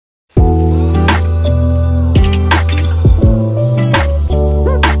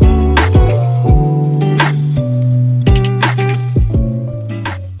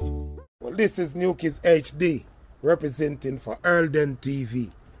is New Kids HD, representing for Earlden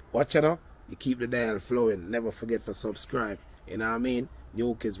TV. Watch it now. You keep the dial flowing. Never forget to subscribe. You know what I mean?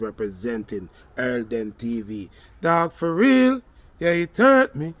 New Kids representing Earlden TV. Dog, for real? Yeah, it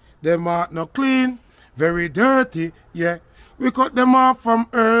hurt me. Them heart no clean. Very dirty. Yeah. We cut them off from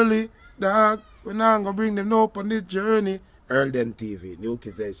early. Dog, we're not going to bring them up on this journey. Earlden TV. New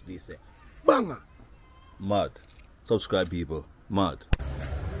Kids HD say. Banger. Mad. Subscribe, people. Mad.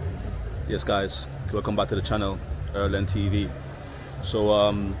 Yes, guys. Welcome back to the channel, Earlden TV.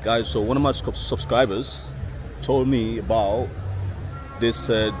 So, guys, so one of my subscribers told me about this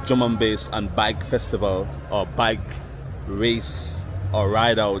drum and bass and bike festival or bike race or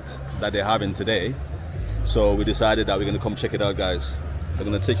ride out that they're having today. So we decided that we're going to come check it out, guys. So I'm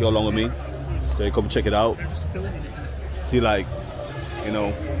going to take you along with me. So you come check it out. See, like, you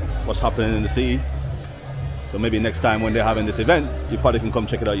know, what's happening in the city. So maybe next time when they're having this event, you probably can come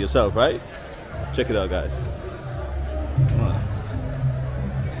check it out yourself, right? Check it out, guys. Come on.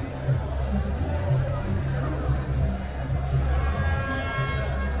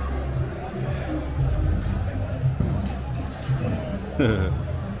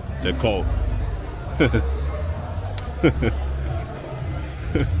 They're cold.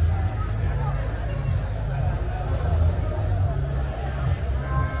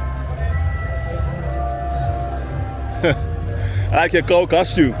 I like your cold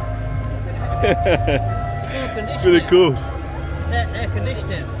costume. It's really cool. It's air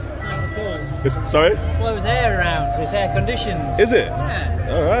conditioning. It's nice and cool. Sorry? It blows air around, so it's air conditioned. Is it?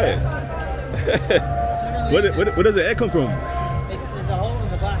 Yeah. Alright. Where does the air come from? There's a hole in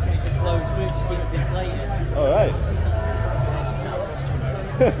the back and it just blows through, just keeps it inflated. Alright.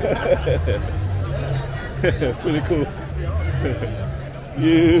 Really cool.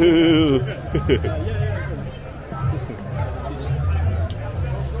 You.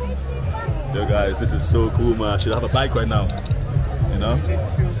 Yo guys, this is so cool, man. I should have a bike right now. You know?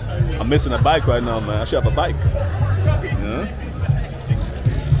 I'm missing a bike right now, man. I should have a bike. You know?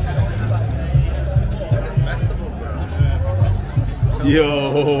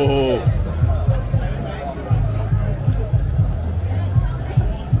 Yo.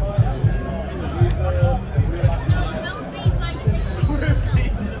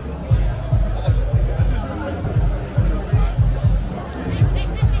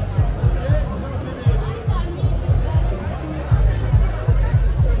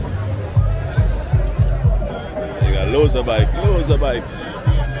 Loads of bikes.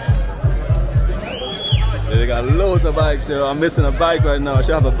 Yeah, they got loads of bikes, yo. I'm missing a bike right now. I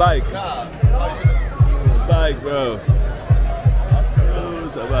should have a bike. Bike, bro.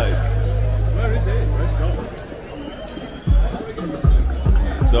 Loads of bike. Where is it? Where's it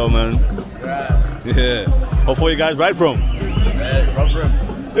going? So, man. Yeah. Hopefully you guys ride from? Rotherham.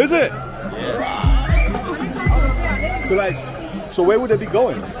 Is it? Yeah. So where would they be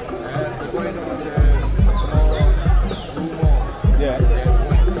going? Yeah.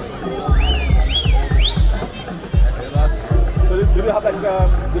 So do they have like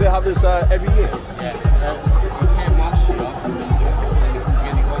do they have this every year? Yeah. We came last year.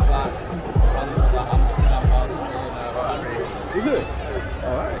 Then it goes like Is it?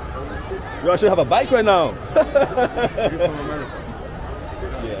 Alright. Yo, I should have a bike right now. You're from America.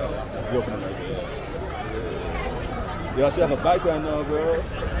 Yeah, you're from America, yeah. Yo, I should have a bike right now, bro. I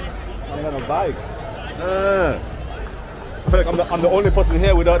ain't got a bike. I feel like I'm the only person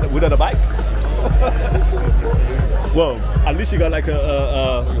here without a bike. Well, at least she got like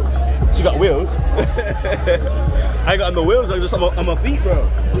she got wheels. I ain't got no wheels. I just on my feet, bro.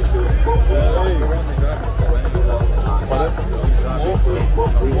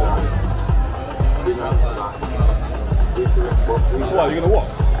 So what, you gonna walk?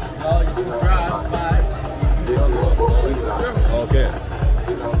 No, you can drive, but okay.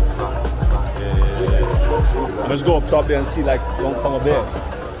 Let's go up top there and see like one from up there.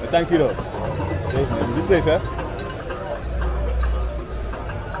 Thank you though. Be safe, eh?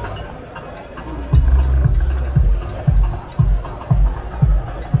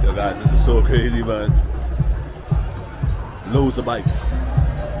 Yo guys, this is so crazy, man. Loads of bikes.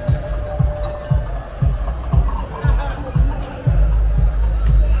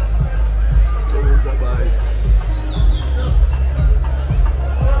 Loads of bikes.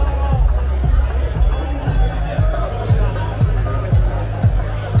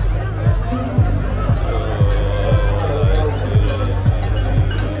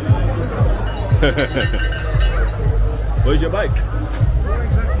 Where's your bike? where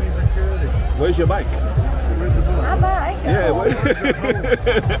exactly is it curly? Where's your bike? Where's the bike? My bike? Yeah,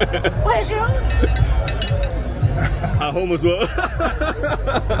 Where's yours? At home as well.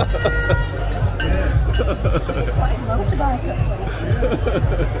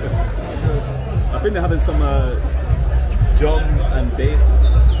 I think they're having some drum and bass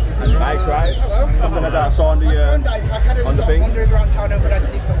and bike ride, something like that I saw on the thing.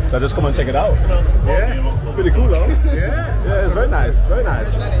 So I just come and check it out. Yeah, pretty cool though. Yeah, it's very nice, very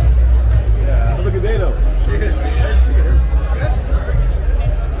nice. Yeah, have a good day though. Cheers.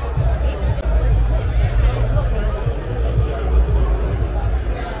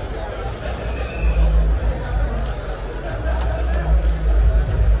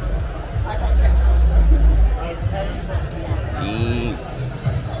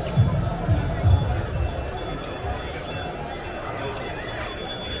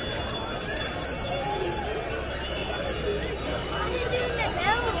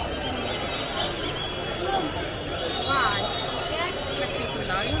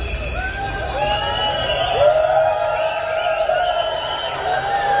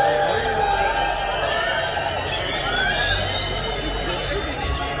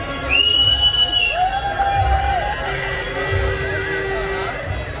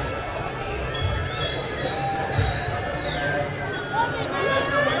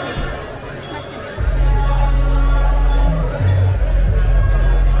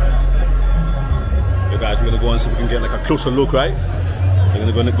 We're gonna go and see if we can get like a closer look, right?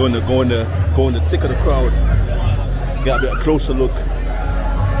 We're gonna go in the thick of the crowd, get a bit of a closer look.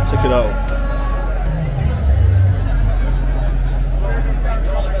 Check it out.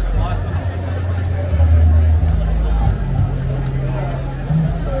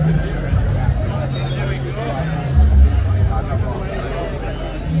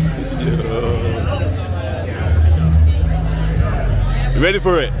 You ready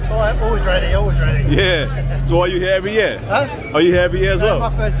for it? Oh, I'm always ready, always ready. Yeah. So are you here every year? Huh? Are you here every year as well? My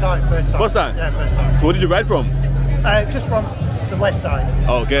first time. First time? Yeah, first time. So where did you ride from? Just from the west side.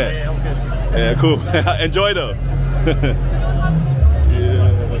 Okay. Yeah, all good. Yeah, cool. Enjoy though.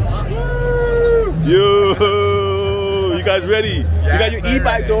 You guys ready? Yes, you got your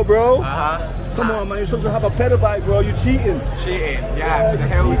e-bike though, bro? Uh-huh. Come on, man. You're supposed to have a pedal bike, bro. You cheating. Cheating, yeah, the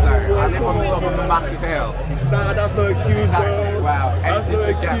hills though. I live on the top of a massive hill. Nah, that's no excuse, Exactly, bro. wow. That's Anything no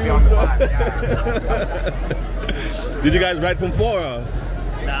to get excuse, me on the bro. bike, yeah. Did you guys ride from 4 or?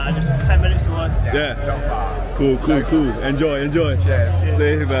 Nah, just 10 minutes to one. Yeah. Not far. Cool. Enjoy. Cheers.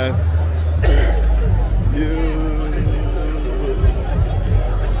 Safe, man.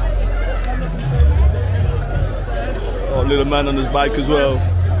 Oh, little man on his bike as well.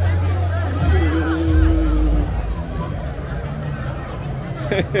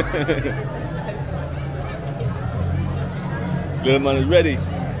 Little man is ready.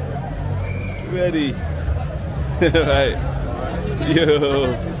 Right.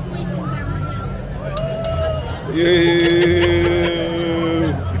 Yo.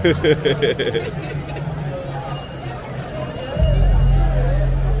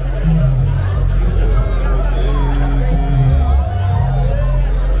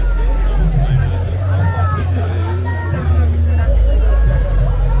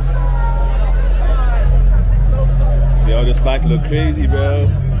 Yo, this bike look crazy, bro.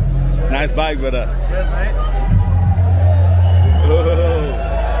 Nice bike, brother. Cheers, mate. Oh.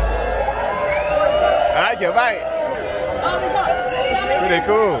 I like your bike. Pretty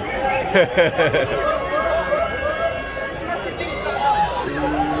cool.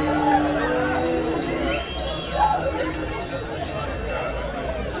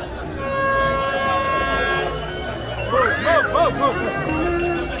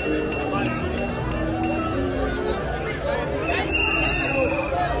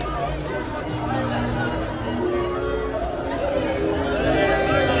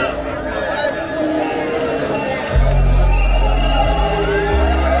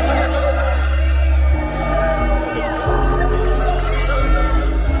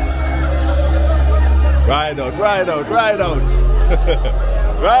 Ride out.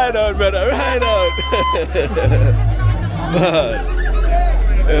 Ride out, brother, ride out. Man.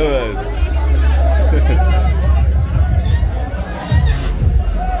 Yeah, man.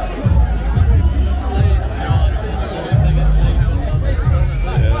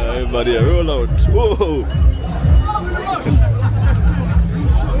 Yeah, everybody, roll out. Whoa.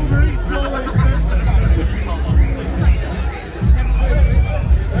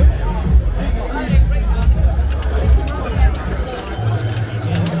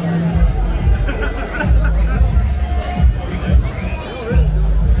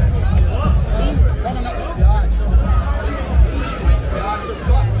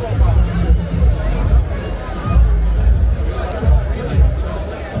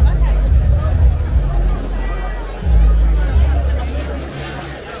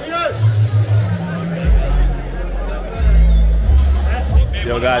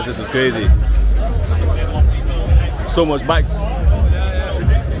 Yo guys, this is crazy. So much bikes.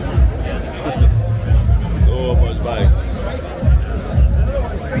 So much bikes.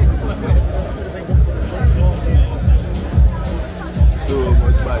 So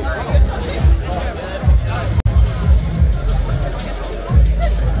much bikes.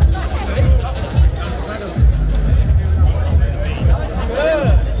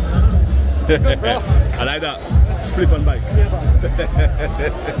 I like that. Split on bike.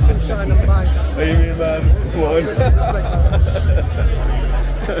 Sunshine on bike. What do you mean, man? Come on.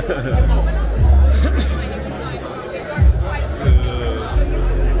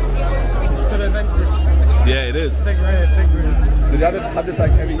 It's got to event this. Yeah, it is. Big raid, big raid. Did you have this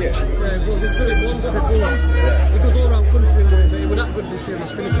like every year? Yeah, well, we've done it once before. Yeah. It goes all around country and but it was that good this year.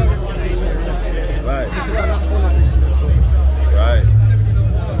 It's finishing this year. Right. This is the last one of this year, so. Right.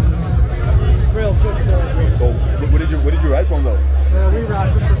 Real good. So, where did you ride from though? We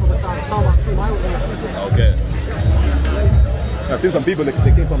ride just before the time. It's all about 2 miles away. Okay. I've seen some people, they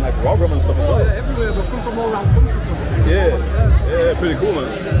came from like Rotherham and stuff as Oh well. yeah, everywhere. We come from all around country. Yeah, pretty cool, man.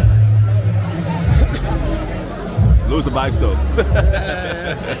 Loads of bikes though.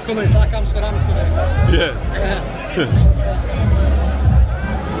 Come on, it's like Amsterdam today. Yeah.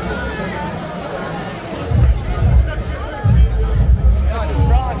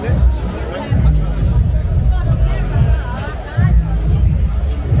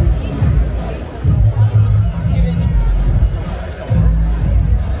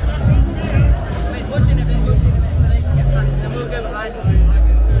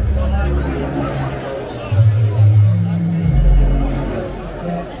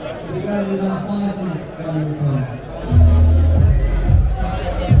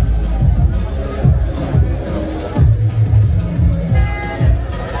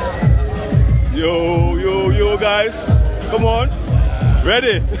 Yo, guys, come on,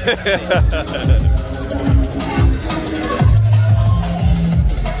 ready?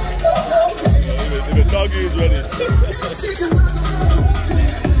 The doggy is ready.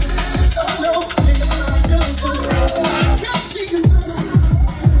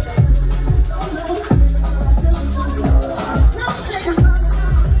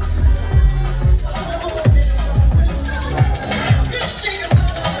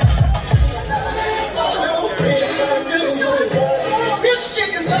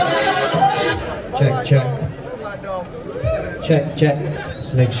 Check.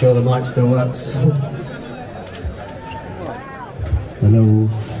 Just make sure the mic still works. Hello.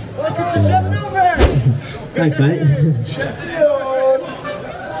 Thanks, mate. Sheffield.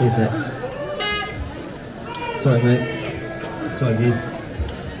 2 secs. Sorry, mate. Sorry, geez.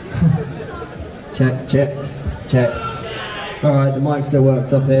 Check. Alright, the mic still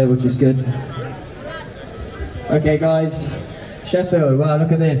works up here, which is good. Okay, guys. Sheffield, wow,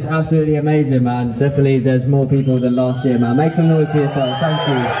 look at this. Absolutely amazing, man. Definitely there's more people than last year, man. Make some noise for yourself. Thank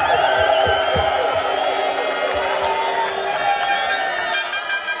you.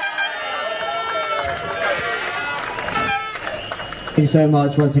 Thank you so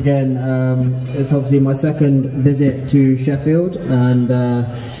much once again. It's obviously my second visit to Sheffield, and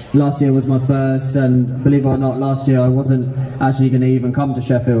last year was my first, and believe it or not, last year I wasn't actually going to even come to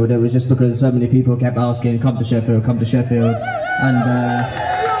Sheffield. It was just because so many people kept asking, come to Sheffield,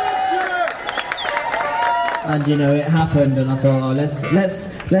 and you know, it happened, and I thought, oh, let's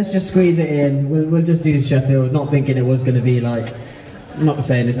just squeeze it in. We'll just do Sheffield, not thinking it was going to be like, I'm not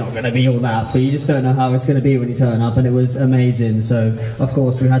saying it's not going to be all that, but you just don't know how it's going to be when you turn up, and it was amazing. So of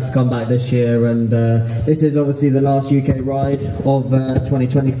course we had to come back this year, and this is obviously the last UK ride of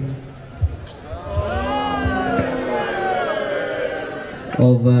 2020.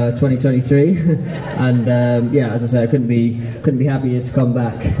 Of 2023, and yeah, as I say, I couldn't be happier to come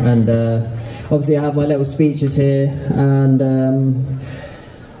back. And obviously I have my little speeches here, and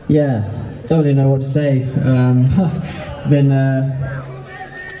yeah, don't really know what to say.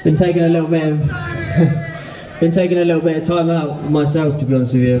 Been taking a little bit of time out myself, to be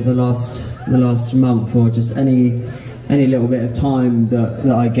honest with you, over the last month, or just any little bit of time that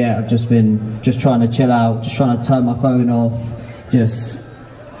I get. I've just been trying to chill out, just trying to turn my phone off, just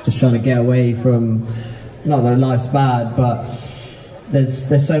trying to get away from, not that life's bad, but there's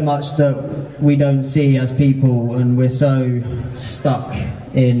so much that we don't see as people, and we're so stuck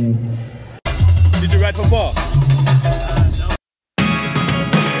in. Did you ride from far?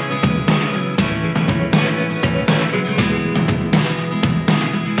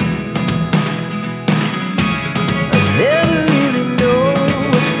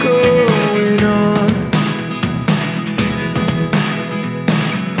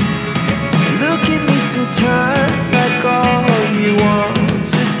 Sometimes like all you want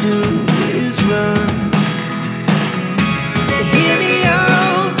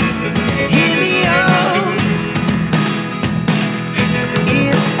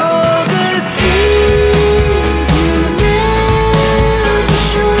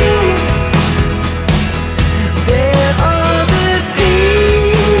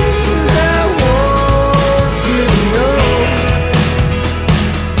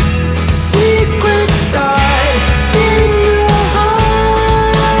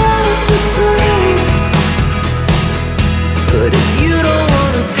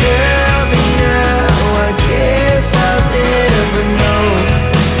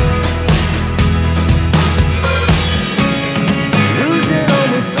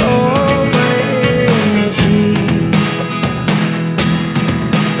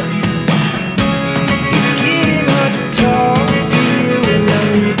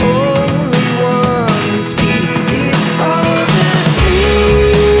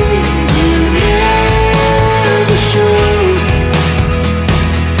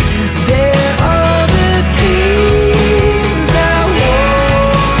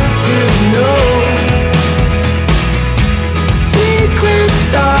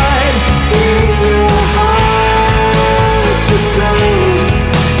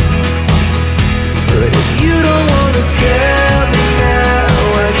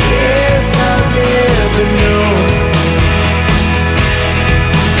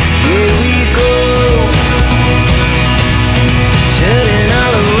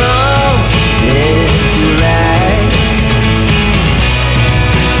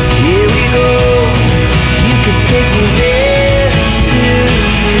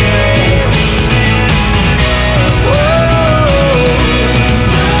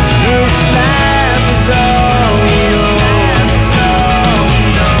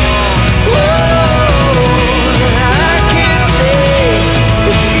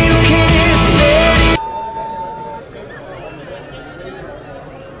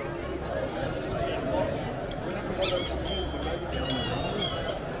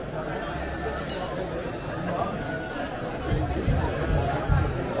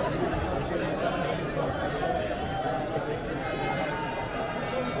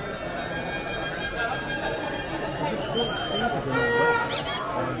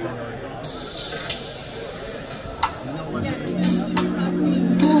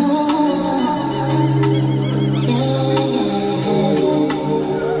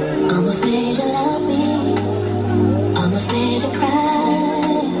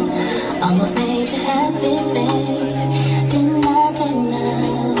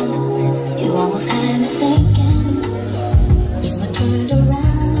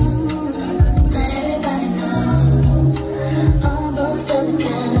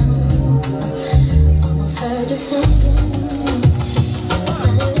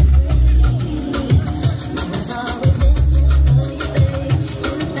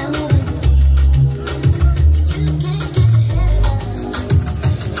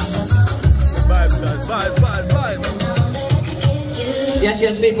Yes,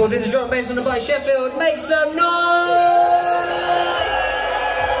 yes, people, this is drum and bass on the bike. Sheffield, make some noise!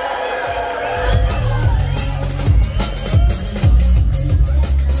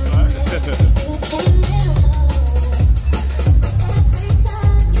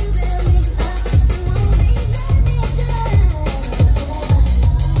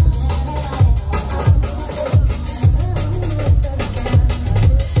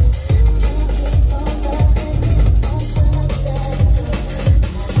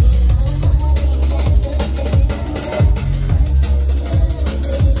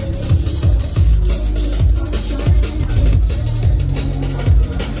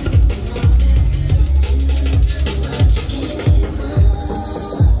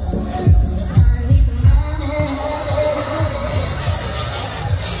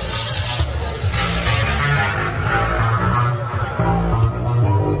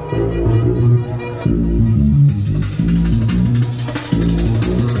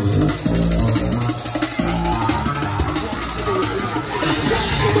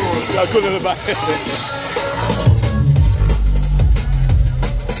 That's good in the back.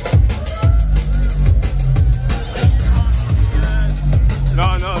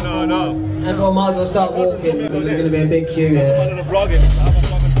 No. Everyone might as well start walking because there's going to be a big queue here.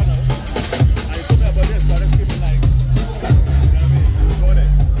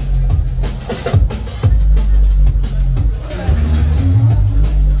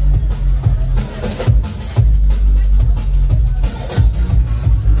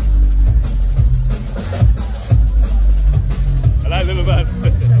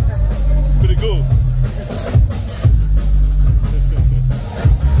 Pretty cool.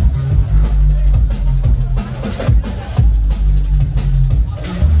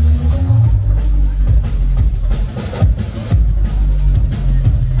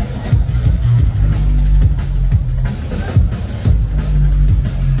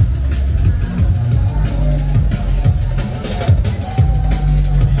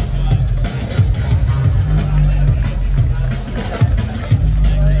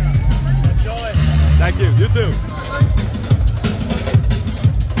 Thank you. You too.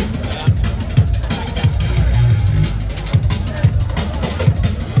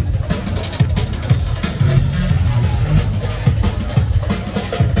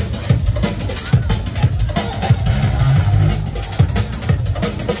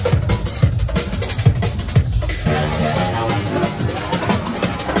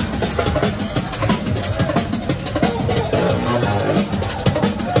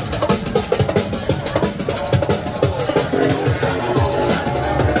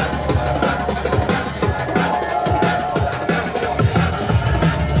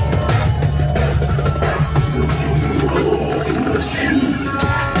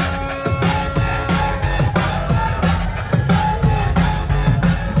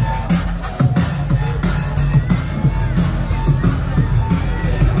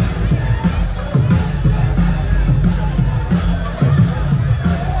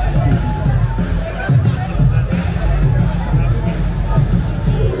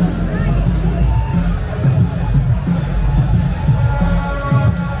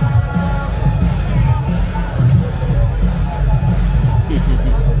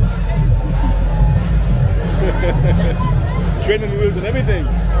 Training wheels and everything.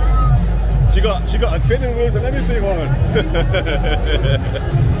 She got a training wheels and everything on.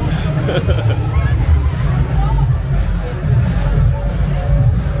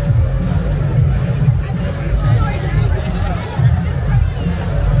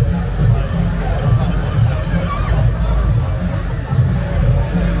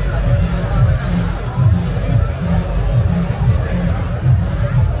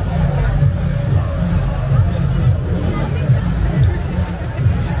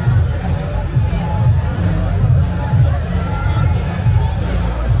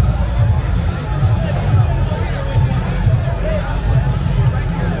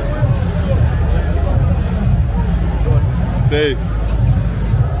 Say.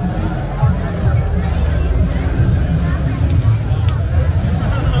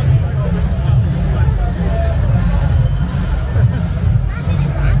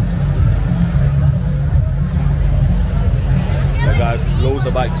 Yeah, guys, loads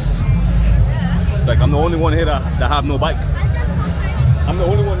of bikes. It's like I'm the only one here that have no bike. I'm the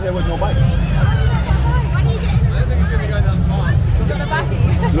only one here with no bike. What are you getting? I don't think it's going to go that fast. You're the backy.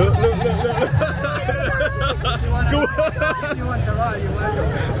 Look. If you want to ride, you're welcome.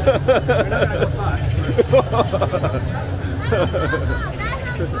 We're not going to go fast.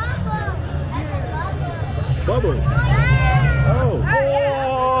 Bubble. Oh.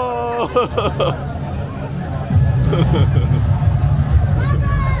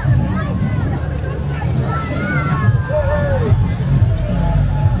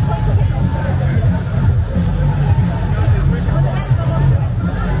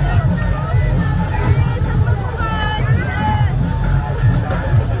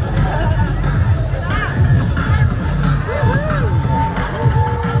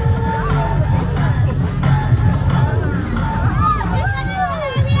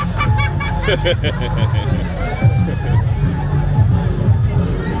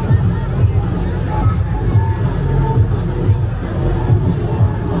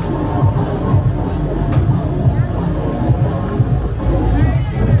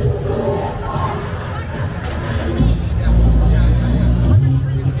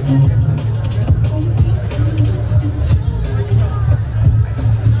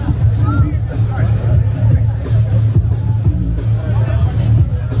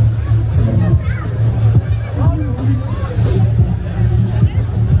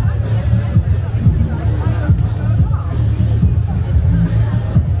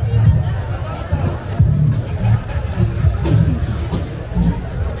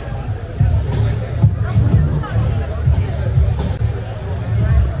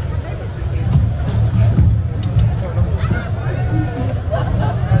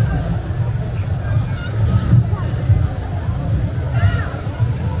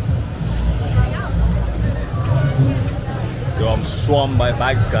 I'm swarmed by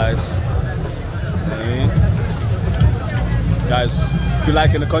bags, guys. Guys, if you're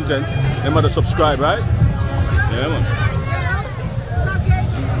liking the content, remember to subscribe, right? Yeah, man.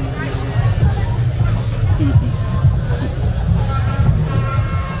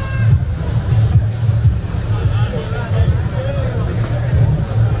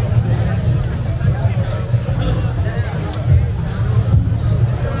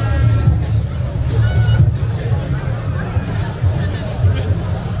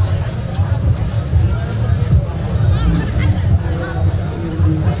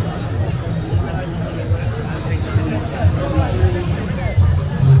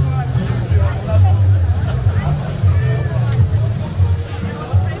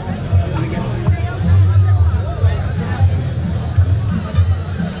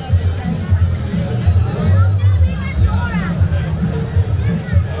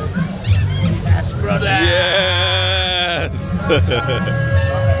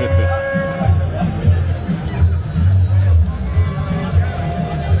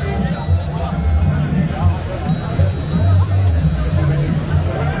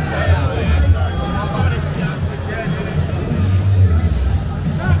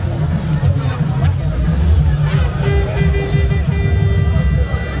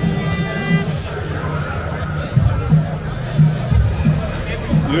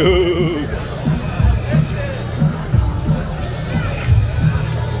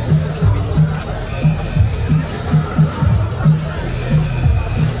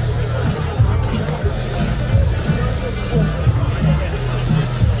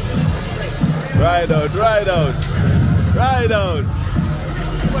 Ride out, ride out, ride out,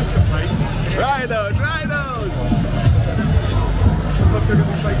 ride out, ride out.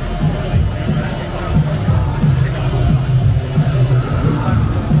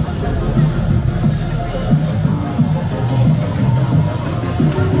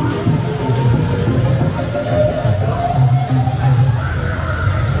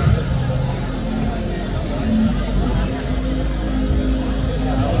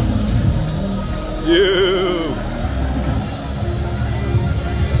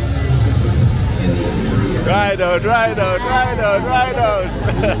 Ride out, ride out, ride out, ride out.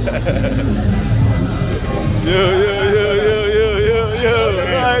 Yo.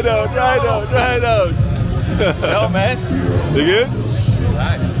 Ride out, ride out, ride out. Yo, man. You good?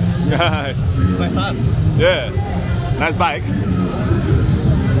 Nice. Nice. My son. Yeah. Nice bike.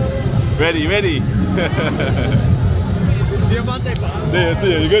 Ready, ready. See you Monday, boss.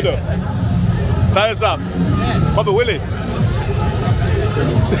 See you. You good though? Start us up. Yeah. Papa Willie.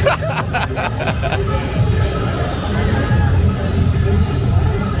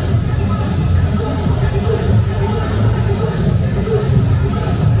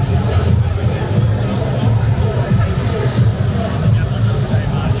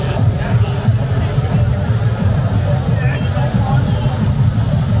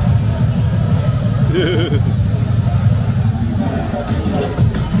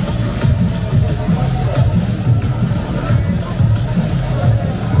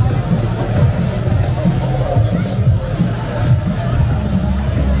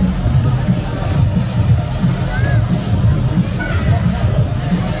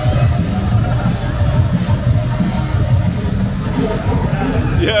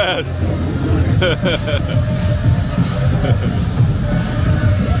 Yes.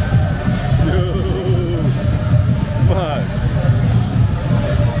 Man.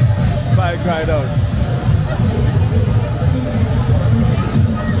 Bike ride out.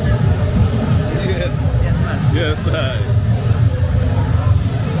 Yes. Yes, man. Yes, sir.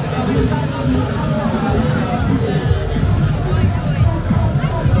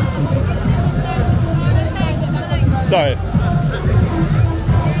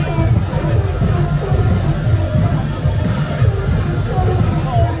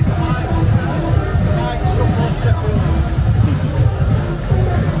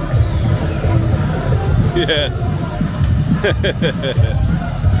 Yes.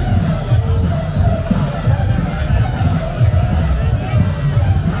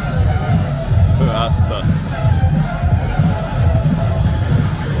 Rasta.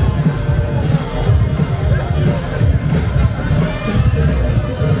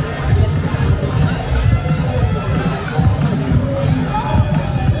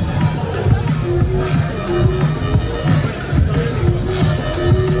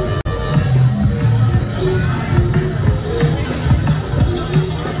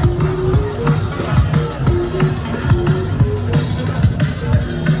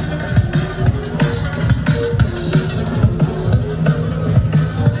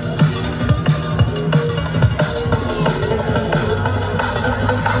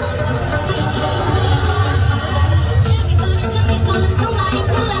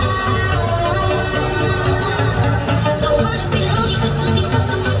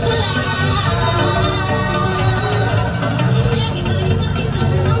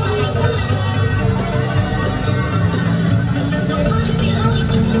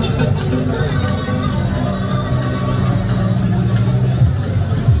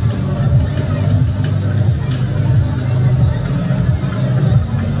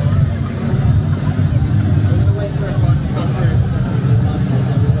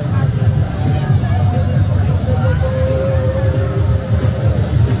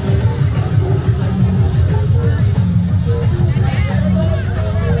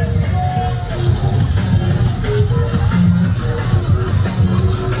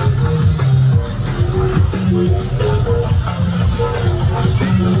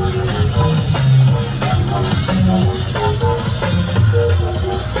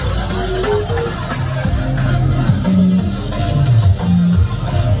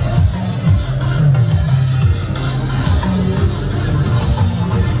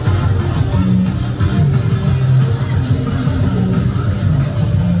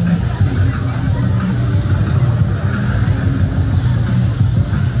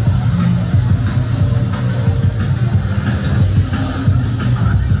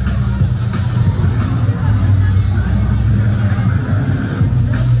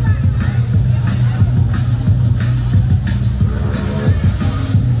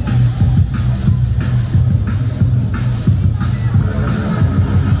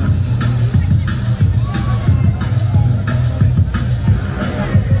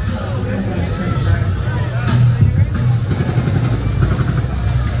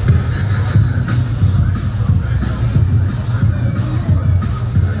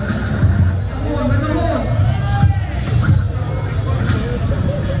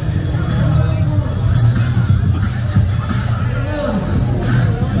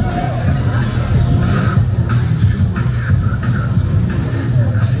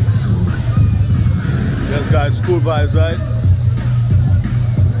 Cool vibes, right?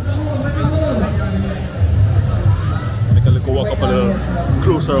 Make a little walk up a little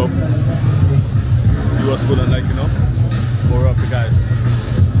closer up. See what's going on, like, you know? More up the guys.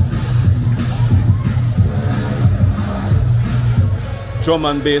 Drum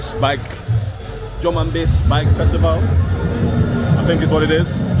and bass bike festival. I think is what it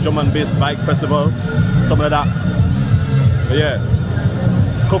is. Drum and bass bike festival. Something like that. But yeah.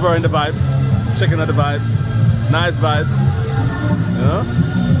 Covering the vibes. Checking out the vibes. Nice vibes, you know?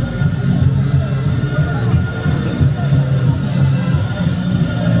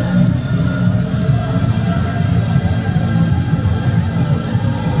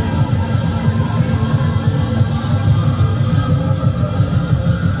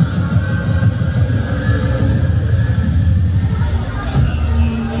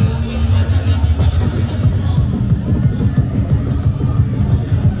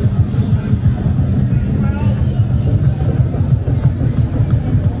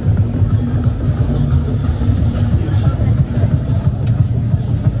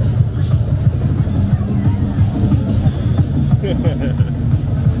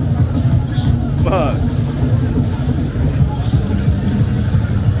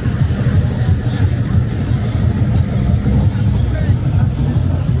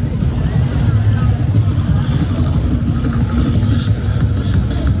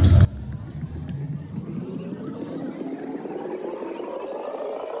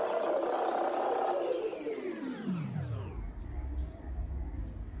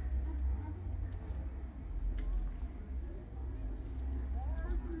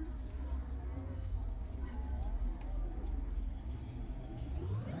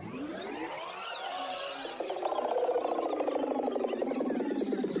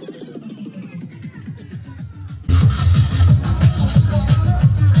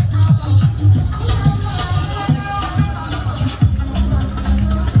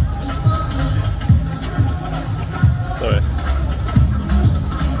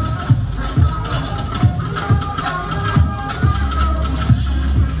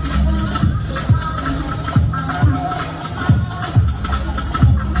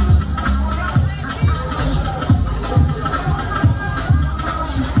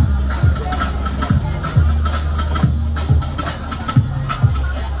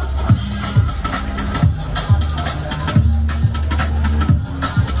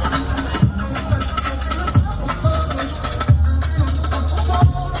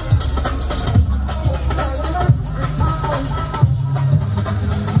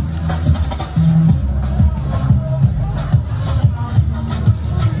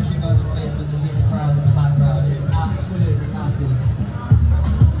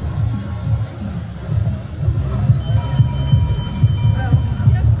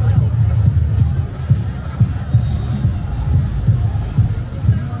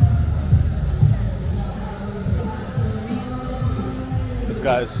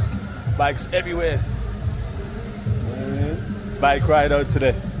 guys. Bikes everywhere. Bike ride out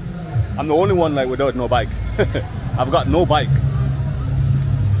today. I'm the only one like without no bike. I've got no bike.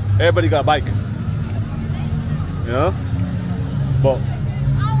 Everybody got a bike. You know? But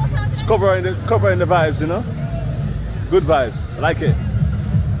it's covering the vibes, you know? Good vibes. I like it.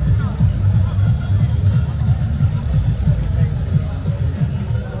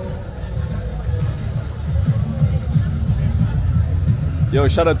 Yo,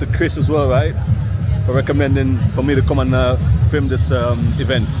 shout out to Chris as well, right? For recommending for me to come and film this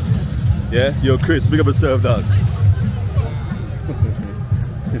event. Yeah? Yo, Chris, big up yourself, dog.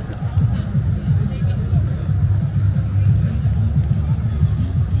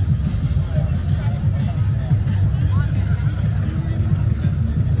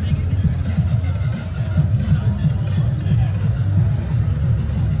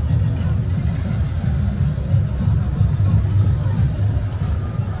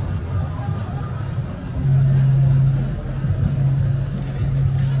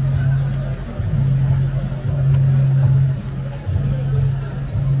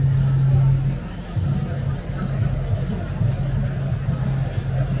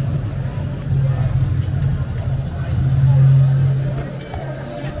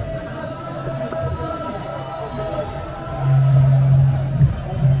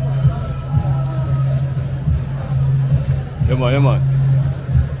 Yeah man.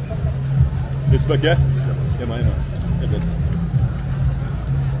 Respect, yeah? Yeah man, yeah good.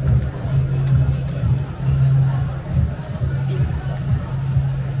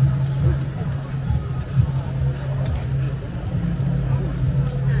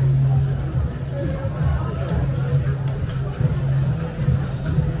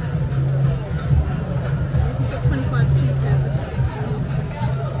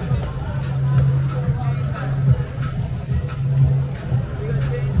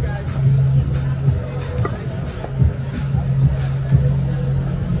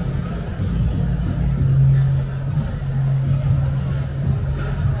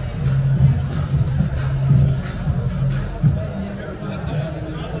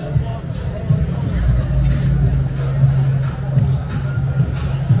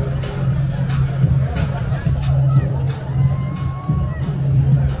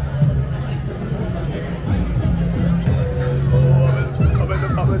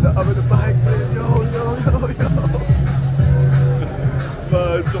 I'm in the bike, man. Yo.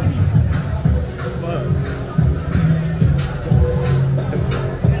 Man, something.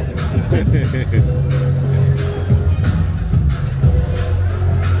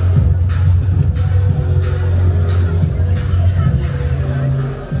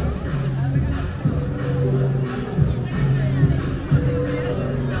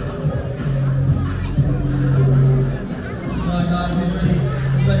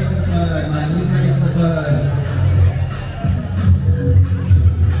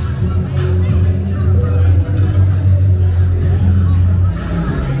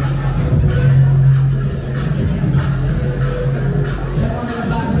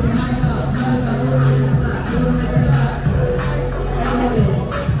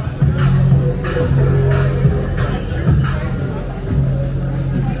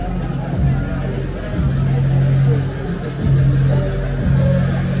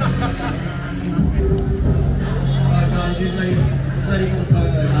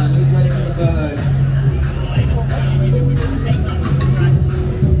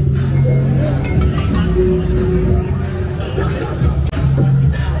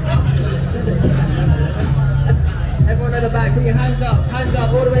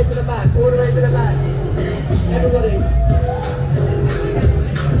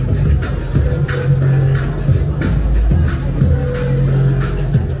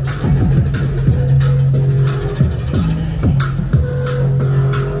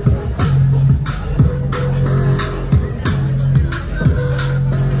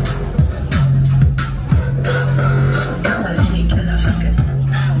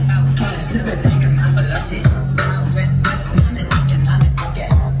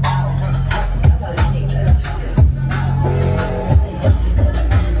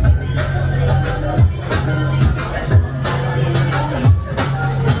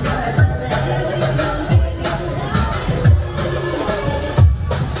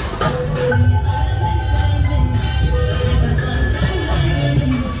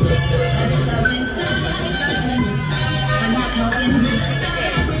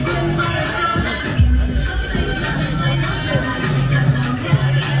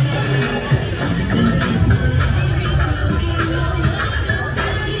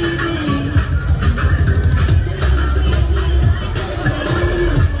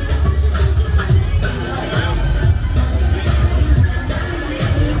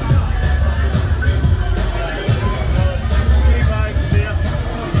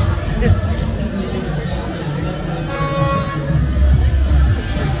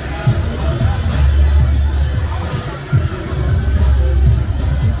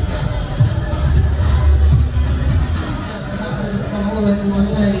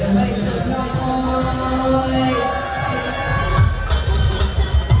 Australia. Make some noise!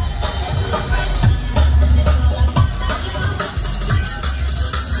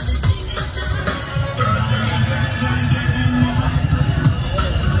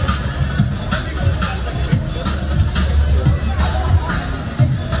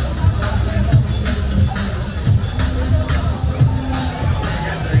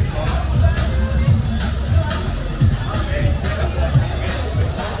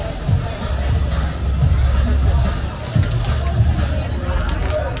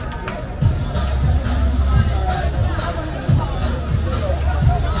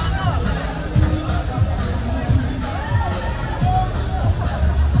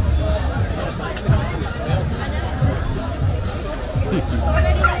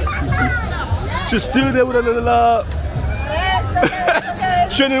 She's still there with a little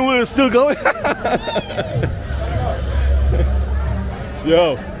training wheel still going.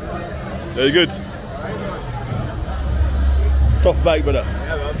 Yo, very good. Tough bike, brother.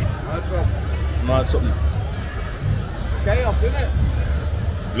 Yeah, man. Mad something. Chaos, isn't it?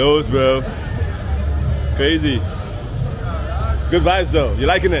 Loads, bro. Crazy. Good vibes though. You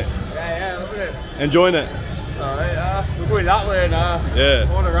liking it? Yeah, loving it. Enjoying it? Alright, we're going that way now. Yeah.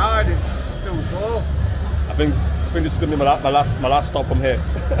 On the ride, it's too slow. I think this is gonna be my last stop from here.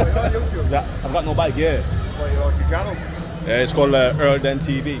 What, you're on YouTube? Yeah, I've got no bike here. What, what's your channel? Yeah, it's called Earlden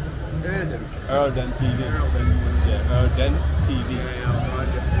TV. Earlden. Earlden TV. Yeah, Earlden TV.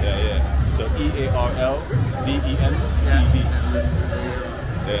 Yeah. So EARLDEN TV.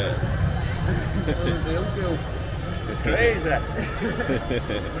 Yeah. Crazy.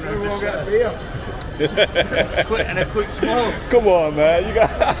 We won't get a beer. Quick and a quick smoke. Come on, man. You got.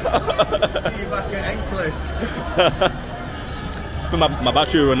 See you back at Encliffe. For my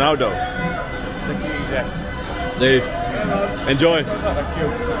battery Ronaldo. Take it easy. See. Enjoy. Thank you.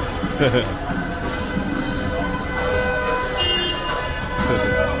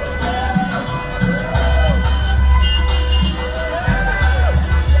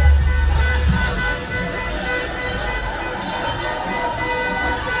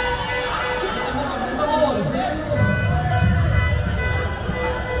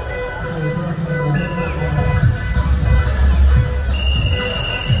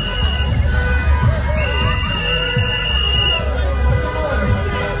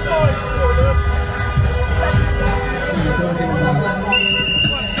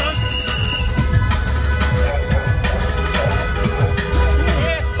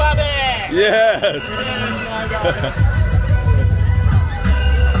 Yes.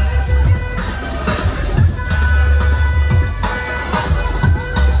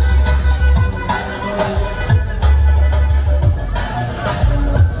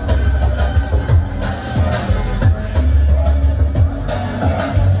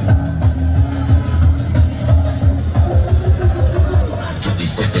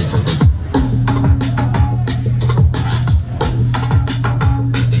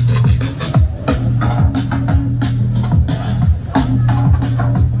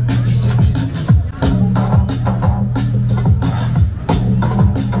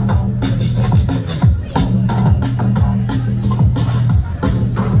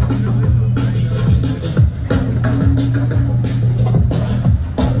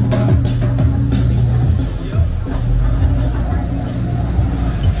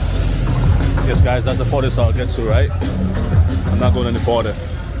 Guys, that's the farthest I'll get to, right? I'm not going any farther.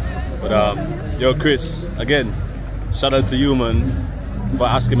 But yo, Chris, again, shout out to you, man, for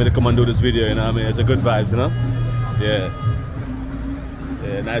asking me to come and do this video. You know what I mean? It's a good vibes, you know? Yeah,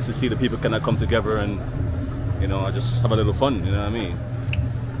 nice to see the people kind of come together and, you know, just have a little fun. You know what I mean?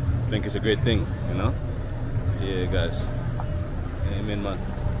 I think it's a great thing, you know? Yeah, guys. Amen, man.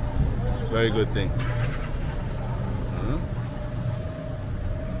 Very good thing.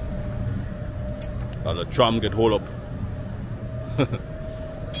 All the tram get hold up.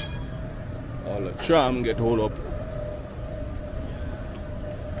 All the tram get hold up.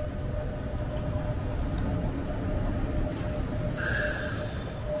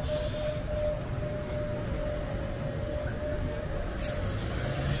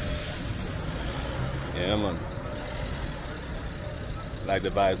 Yeah, man. Like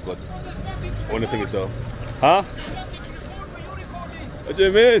the vibes, but only thing is so. Huh? What do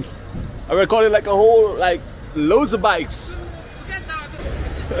you mean? I recorded like a whole, like, loads of bikes.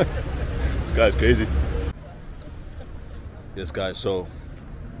 This guy's crazy. Yes, guys, so,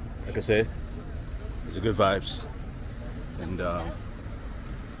 like I say, it's a good vibes. And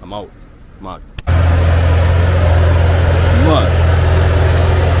I'm out. Mad.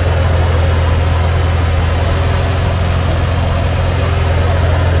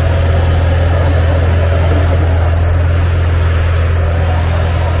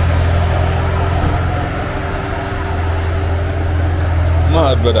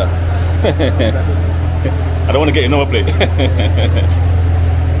 I don't want to get your number plate.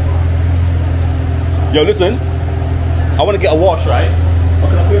 Yo, listen. I want to get a wash, right? Or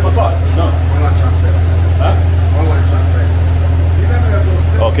can I pay with my card? No. Online transfer. Huh? Online transfer.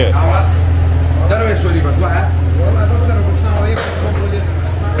 Okay. Dá-me a sua língua, vai?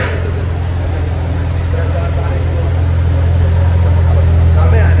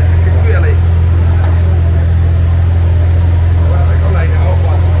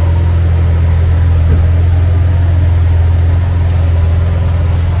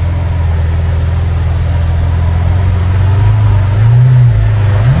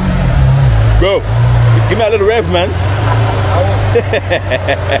 Bro, give me a little rev, man.